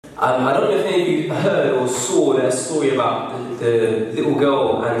I don't know if any of you heard or saw that story about the little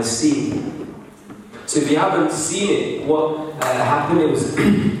girl and the sea. So if you haven't seen it, what happened, it was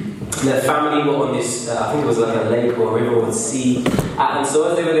their family were on this, I think it was like a lake or a river or a sea. And so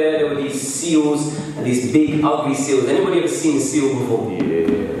as they were there were these seals, and these big ugly seals. Anybody ever seen a seal before?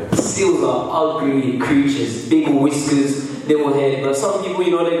 Yeah. Seals are ugly creatures, big whiskers, little head. But some people,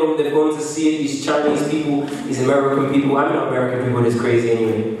 you know, they've gone to see it, these Chinese people, these American people. I'm not American people, it's crazy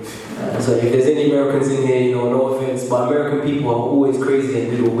anyway. So if there's any Americans in here, you know, no offense, but American people are always crazy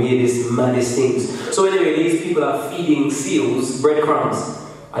and do the weirdest, maddest things. So anyway, these people are feeding seals breadcrumbs.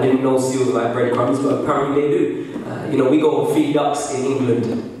 I didn't know seals like breadcrumbs, but apparently they do. You know, we go feed ducks in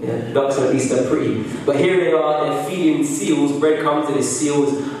England. Yeah, ducks at least are pretty. But here they are, they're feeding seals breadcrumbs, and the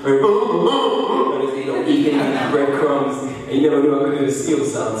seals are you know, eating these breadcrumbs. And you never knew I could do a seal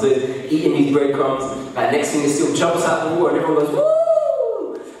sound. So eating these breadcrumbs, and next thing the seal jumps out the water, and everyone goes,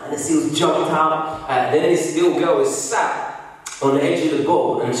 woo! And the seals jumped out. Then this little girl is sat on the edge of the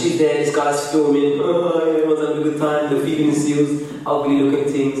boat, and she's there, this guy's filming, everyone's having a good time, they're feeding the seals, ugly looking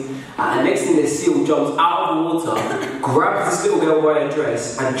things. And next thing the seal jumps out of the water, grabs this little girl by her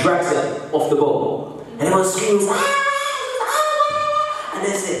dress, and drags her off the boat. And everyone screams, and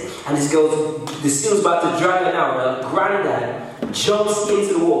that's it. And the seal's about to drag her down. Her granddad jumps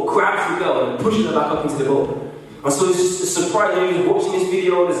into the water, grabs the girl, and pushes her back up into the boat. And so it's just a surprise when you're watching this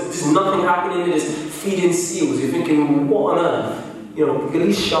video, there's nothing happening, they're just feeding seals. You're thinking, what on earth? You know, at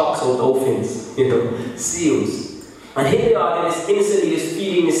least sharks or dolphins, you know, seals. And here they are, they're just innocently just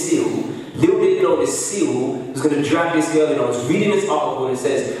feeding the seal. Little did they know this seal was going to drag this girl in. I was reading this article and it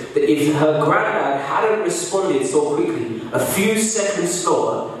says that if her granddad hadn't responded so quickly, a few seconds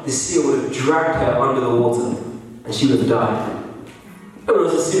slower, the seal would have dragged her under the water and she would have died. It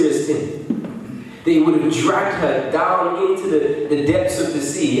was a serious thing. They would have dragged her down into the depths of the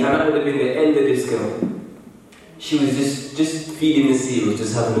sea, and that would have been the end of this girl. She was just feeding the seals,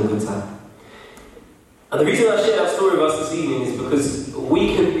 just having a good time. And the reason I share that story with us this evening is because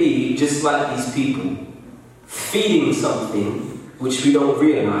we can be just like these people, feeding something which we don't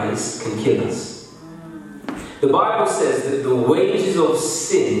realize can kill us. The Bible says that the wages of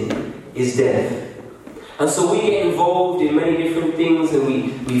sin is death. And so we get involved in many different things, and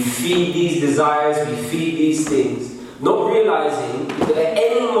we feed these desires, we feed these things, not realizing that at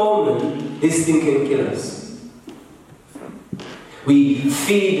any moment this thing can kill us. We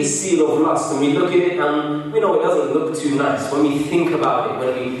feed the seal of lust, and we look at it and we know it doesn't look too nice. When we think about it,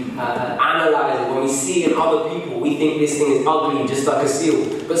 when we analyze it, when we see it in other people, we think this thing is ugly, just like a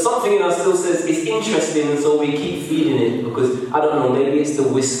seal. But something in us still says it's interesting, and so we keep feeding it because, I don't know, maybe it's the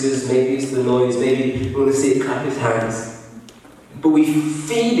whiskers, maybe it's the noise, maybe we want to see it clap his hands. But we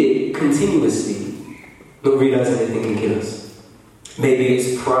feed it continuously, not realizing anything can kill us. Maybe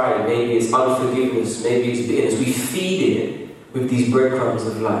it's pride, maybe it's unforgiveness, maybe it's bitterness. We feed it with these breadcrumbs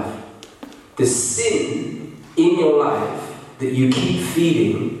of life. The sin in your life that you keep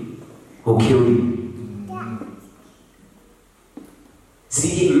feeding will kill you.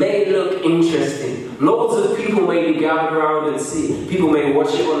 See, it may look interesting. Loads of people may be gathered around and see. People may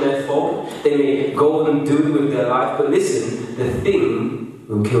watch it on their phone. They may go and do it with their life. But listen, the thing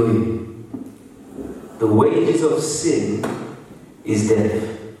will kill you. The wages of sin is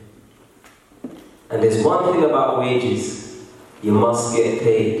death. And there's one thing about wages. You must get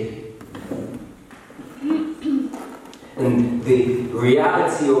paid. And the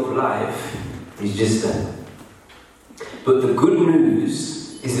reality of life is just that. But the good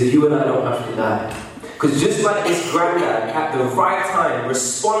news is that you and I don't have to die. Because just like this granddad at the right time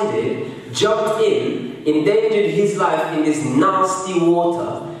responded, jumped in, endangered his life in this nasty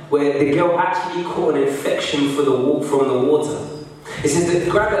water where the girl actually caught an infection from the water. It says that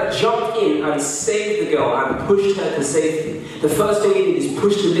the granddad jumped in and saved the girl and pushed her to safety. The first thing he did is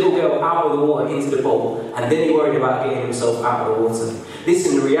push the little girl out of the water into the boat, and then he worried about getting himself out of the water.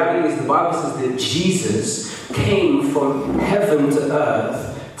 Listen, the reality is the Bible says that Jesus came from heaven to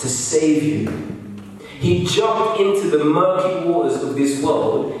earth to save you. He jumped into the murky waters of this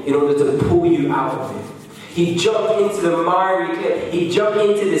world in order to pull you out of it. He jumped into the miry clay. He jumped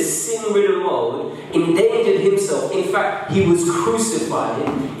into the sin-ridden world, endangered himself. In fact, he was crucified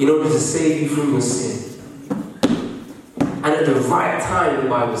in order to save you from your sin. And at the right time, the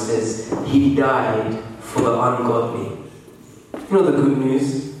Bible says, he died for the ungodly. You know the good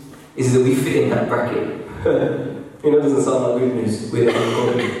news is that we fit in that bracket. You know, it doesn't sound like good news. We're the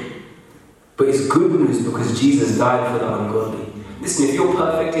ungodly. But it's good news because Jesus died for the ungodly. Listen, if you're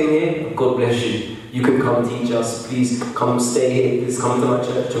perfect in here, God bless you. You can come teach us. Please come stay here. Please come to my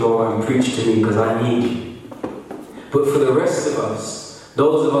church tomorrow and preach to me because I need you. But for the rest of us,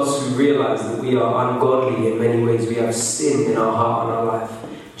 Those of us who realize that we are ungodly in many ways, we have sin in our heart and our life,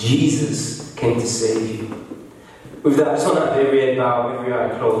 Jesus came to save you. With that, just want to have every head bowed, every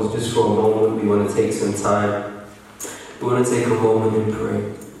eye closed, just for a moment. We want to take some time. We want to take a moment and pray.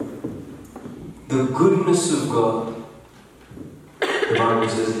 The goodness of God, the Bible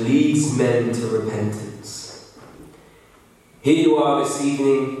says, leads men to repentance. Here you are this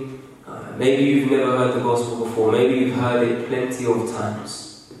evening. Maybe you've never heard the gospel before. Maybe you've heard it plenty of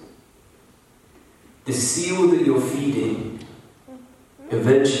times. The seal that you're feeding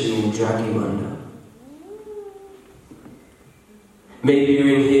eventually will drag you under. Maybe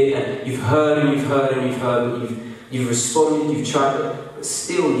you're in here and you've heard and you've heard and you've heard, but you've responded, you've tried it, but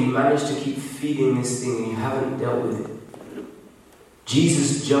still you manage to keep feeding this thing and you haven't dealt with it.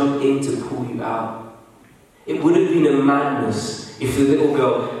 Jesus jumped in to pull you out. It would have been a madness if the little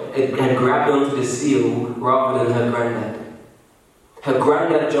girl had grabbed onto the seal rather than her granddad. Her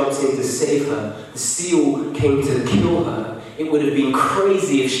granddad jumps in to save her. The seal came to kill her. It would have been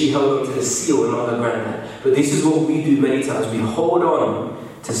crazy if she held onto the seal and not her granddad. But this is what we do many times. We hold on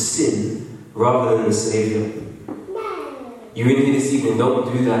to sin rather than the Savior. You're in here this evening,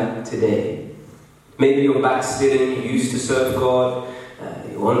 don't do that today. Maybe you're backslidden, you used to serve God,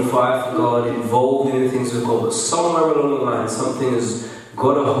 you're on fire for God, involved in the things of God, but somewhere along the line something has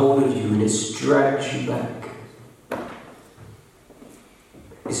got a hold of you and it's dragged you back.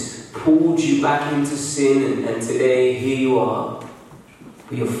 It's pulled you back into sin, and today here you are.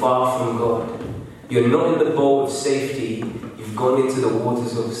 But you're far from God. You're not in the boat of safety. You've gone into the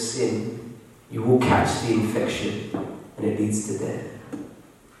waters of sin. You will catch the infection and it leads to death.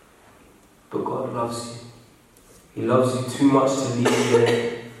 But God loves you. He loves you too much to leave you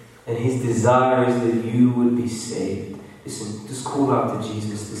there, and His desire is that you would be saved. Listen, just call out to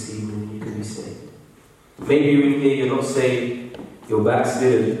Jesus this evening and you can be saved. Maybe you're in here, you're not saved, you're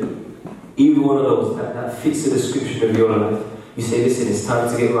backslidden. Either one of those, that fits the description of your life. You say, listen, it's time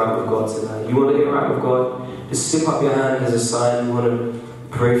to get right with God tonight. You want to get right with God? Just slip up your hand as a sign. We want to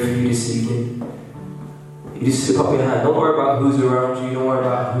pray for you this evening. You just slip up your hand. Don't worry about who's around you. Don't worry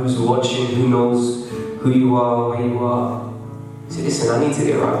about who's watching, who knows who you are, where you are. Say, listen, I need to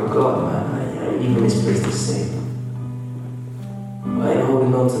get right with God, man. I ain't leaving this place the same. I ain't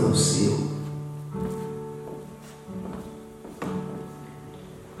holding on to no seal.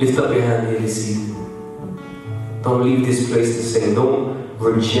 Lift up your hand here this evening. Don't leave this place the same. Don't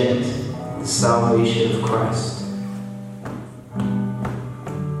reject the salvation of Christ.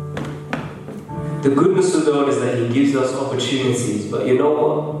 The goodness of God is that He gives us opportunities, but you know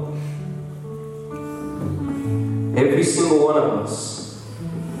what? Every single one of us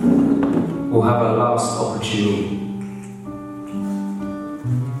will have a last opportunity.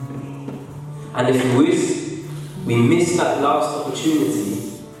 And if we miss that last opportunity,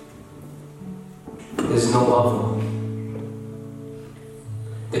 there's no other.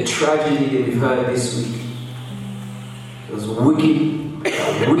 The tragedy that we've heard this week, there was a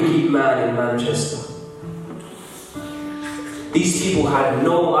wicked man in Manchester. These people had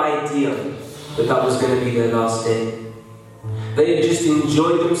no idea that was going to be their last day. They had just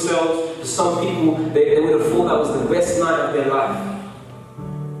enjoyed themselves. For some people, they would have thought that was the best night of their life.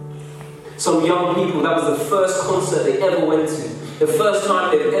 Some young people, that was the first concert they ever went to. The first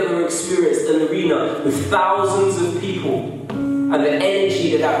time they've ever experienced an arena with thousands of people and the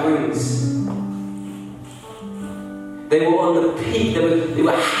energy that brings. They were on the peak, they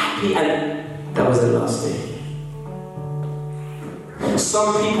were happy, and that was their last day.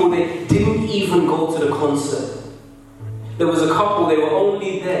 Some people, they didn't even go to the concert. There was a couple, they were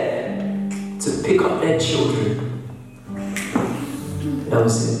only there to pick up their children. That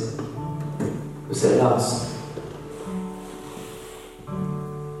was it. It was their last.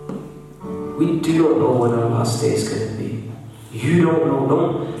 We do not know when our last day is going to be. You don't know.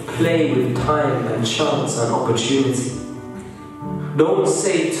 Don't play with time and chance and opportunity. Don't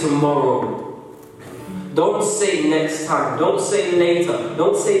say tomorrow. Don't say next time. Don't say later.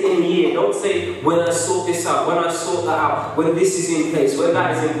 Don't say in a year. Don't say when I sort this out, when I sort that out, when this is in place, when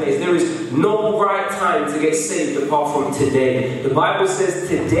that is in place. There is no right time to get saved apart from today. The Bible says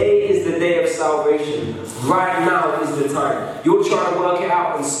today is the day of salvation. Right now is the time. You're trying to work it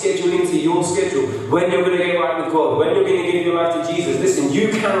out and schedule into your schedule when you're going to get right with God, when you're going to give your life to Jesus. Listen, you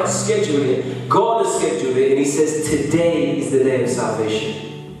cannot schedule it. God has scheduled it, and He says today is the day of salvation.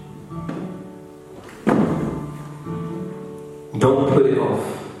 Don't put it off.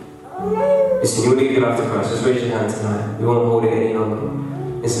 Listen, you want to give your life to Christ, just raise your hand tonight. We won't hold it any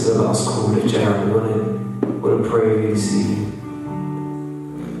longer. This is the last call. Lift your hand. We want to pray with you this evening.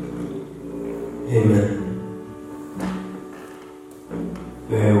 Amen.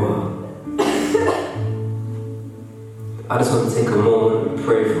 well. I just want to take a moment and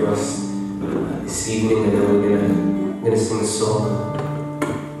pray for us this evening, and then we're gonna sing a song,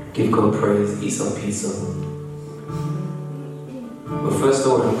 give God praise, eat some pizza. But first I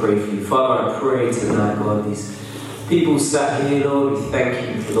want to pray for you. Father, I pray tonight, God, these people sat here, Lord, we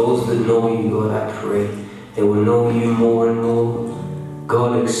thank you. For those that know you, God, I pray they will know you more and more.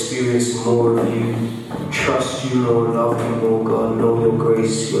 God, experience more of you. Trust you, Lord, love you more, God. Know your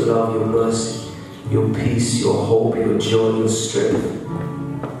grace, your love, your mercy, your peace, your hope, your joy, your strength.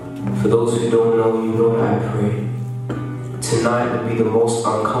 For those who don't know you, Lord, I pray tonight will be the most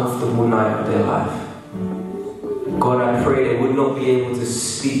uncomfortable night of their life. God, I pray they would not be able to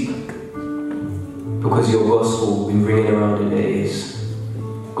speak because your gospel will be ringing around in their ears.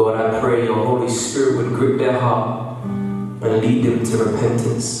 God, I pray your Holy Spirit would grip their heart and lead them to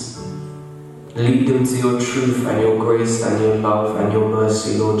repentance. Lead them to your truth and your grace and your love and your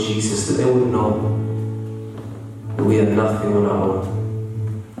mercy, Lord Jesus, that they would know that we are nothing on our own.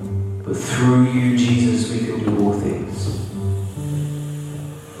 But through you, Jesus, we can do all things.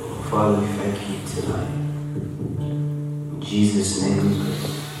 Father, we thank you tonight. In Jesus' name we pray.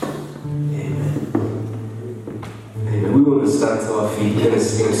 Amen. Amen. We want to stand to our feet. We're going to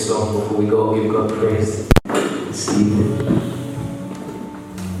sing a song before we go. Give God praise this evening.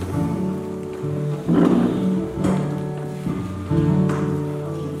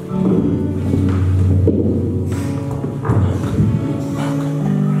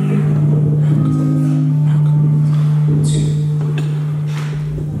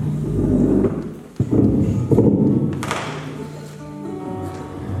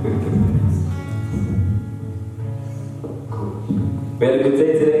 We had a good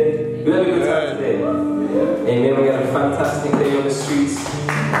day today. We had a good time today. Amen. We had a fantastic day on the streets.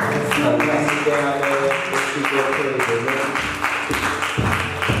 Fantastic day out there. Let's keep God praise.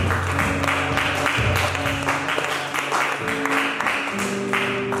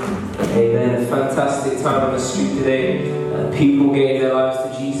 Amen. A fantastic time on the street today. People gave their lives to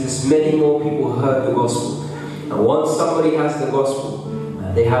Jesus. Many more people heard the gospel. And once somebody has the gospel,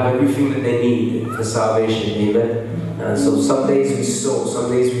 they have everything that they need for salvation. Amen. And so some days we sow, some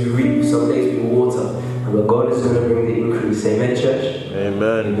days we reap, some days we water. But God is going to bring the increase. Amen, church?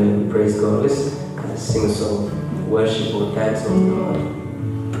 Amen. Amen. Praise God. Let's sing a song. Worship or dance unto the Lord.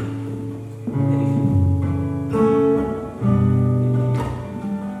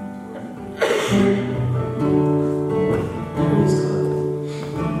 Praise God.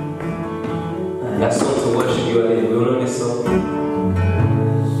 That song to worship you, I did. We all know this song?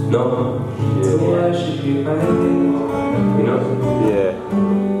 No? To worship you, I did. You know? Yeah.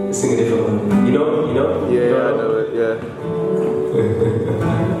 Sing a different one. You know? Yeah, I know it, yeah.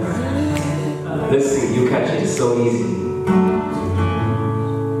 Let's sing, you catch it, it's so easy.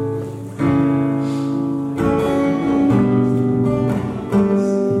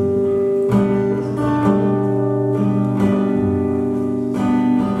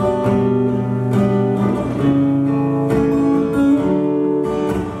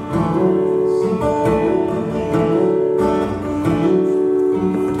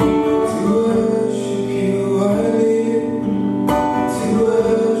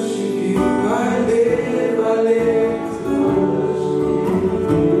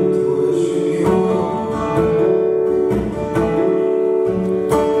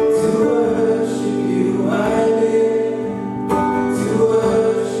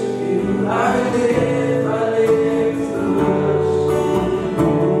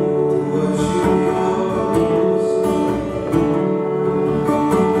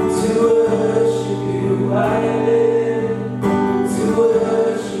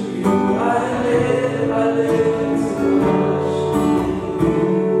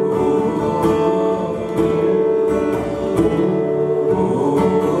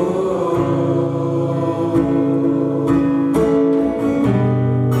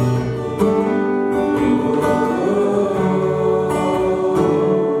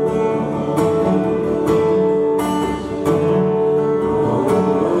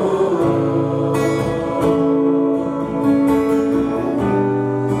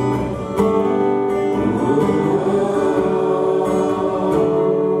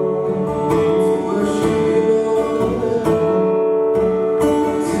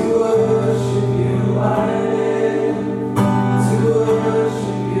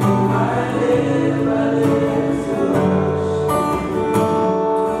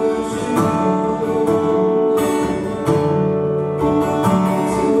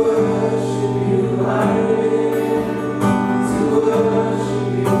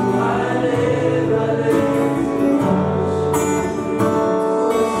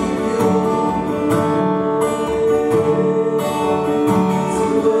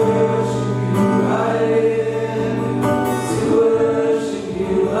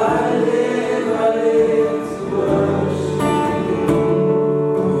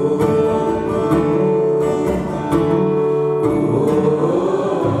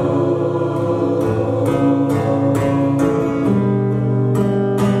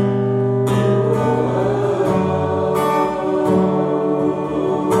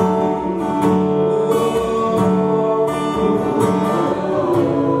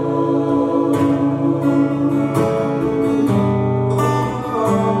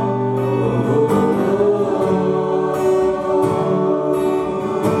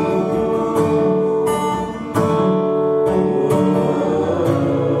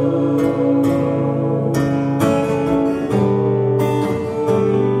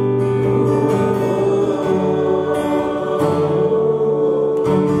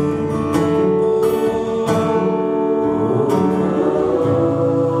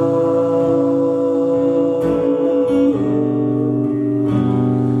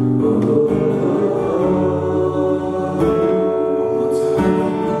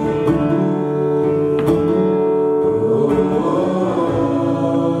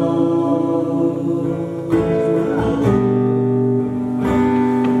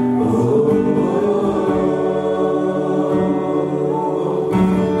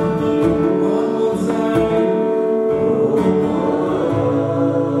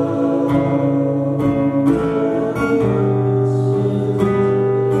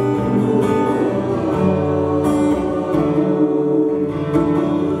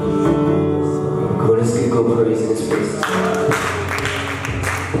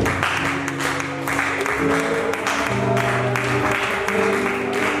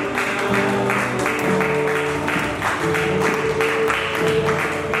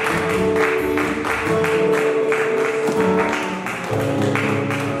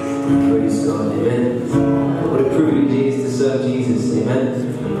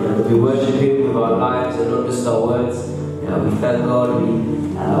 thank God. We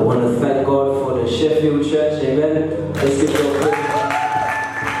want to thank God for the Sheffield Church. Amen. Let's give God praise.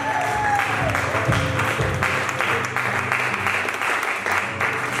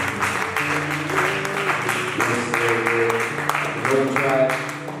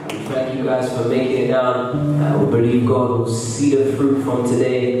 Thank you guys for making it down. We believe God will see the fruit from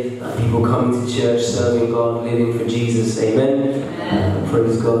today. People coming to church, serving God, living for Jesus. Amen.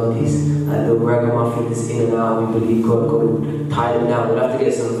 Praise God. These little ragamuffins in and out. We believe God will tie them down. We'll have to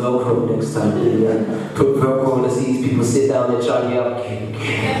get some Velcro next time. Put Velcro on the seats. People sit down and charge you up.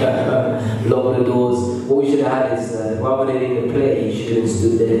 Lock the doors. What we should have had is rather than in the play, you should have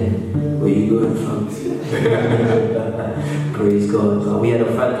stood there. Where you going from? Praise God. We had a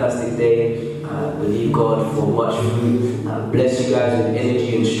fantastic day. Believe God for much food. Bless you guys with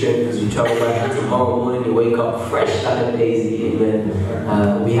energy and strength as we travel back tomorrow morning to wake up fresh like a daisy.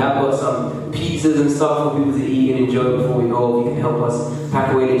 Amen. We have got some pizzas and stuff for people to eat and enjoy before we go. If you can help us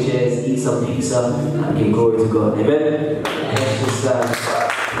pack away the chairs, eat some pizza, and give glory to God. Amen. Let's just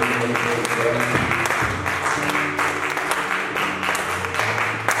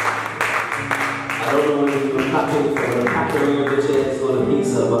I don't know whether you were packing the chairs or the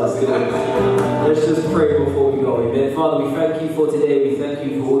pizza, but still, let's just pray before we go. Amen. Father, we thank you for today. We thank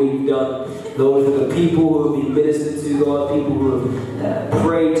you for all you've done. Lord, for the people who have been ministered to, God, people who have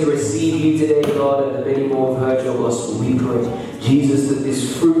prayed to receive you today, God, and the many more have heard your gospel. We pray, Jesus, that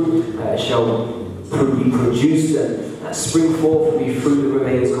this fruit shall be produced and spring forth and be fruit that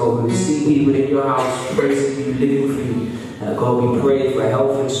remains, God. We see people in your house praising you, living for you. God, we pray for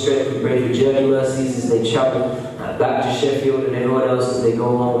health and strength. We pray for journey mercies as they travel back to Sheffield and everyone else as they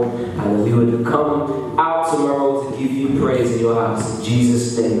go home. And we would come out tomorrow to give you praise in your house. In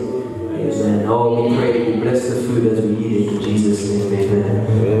Jesus' name. Amen. Oh, we pray that you bless the food as we eat it. In Jesus' name.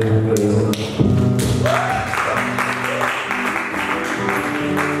 Amen. Praise God.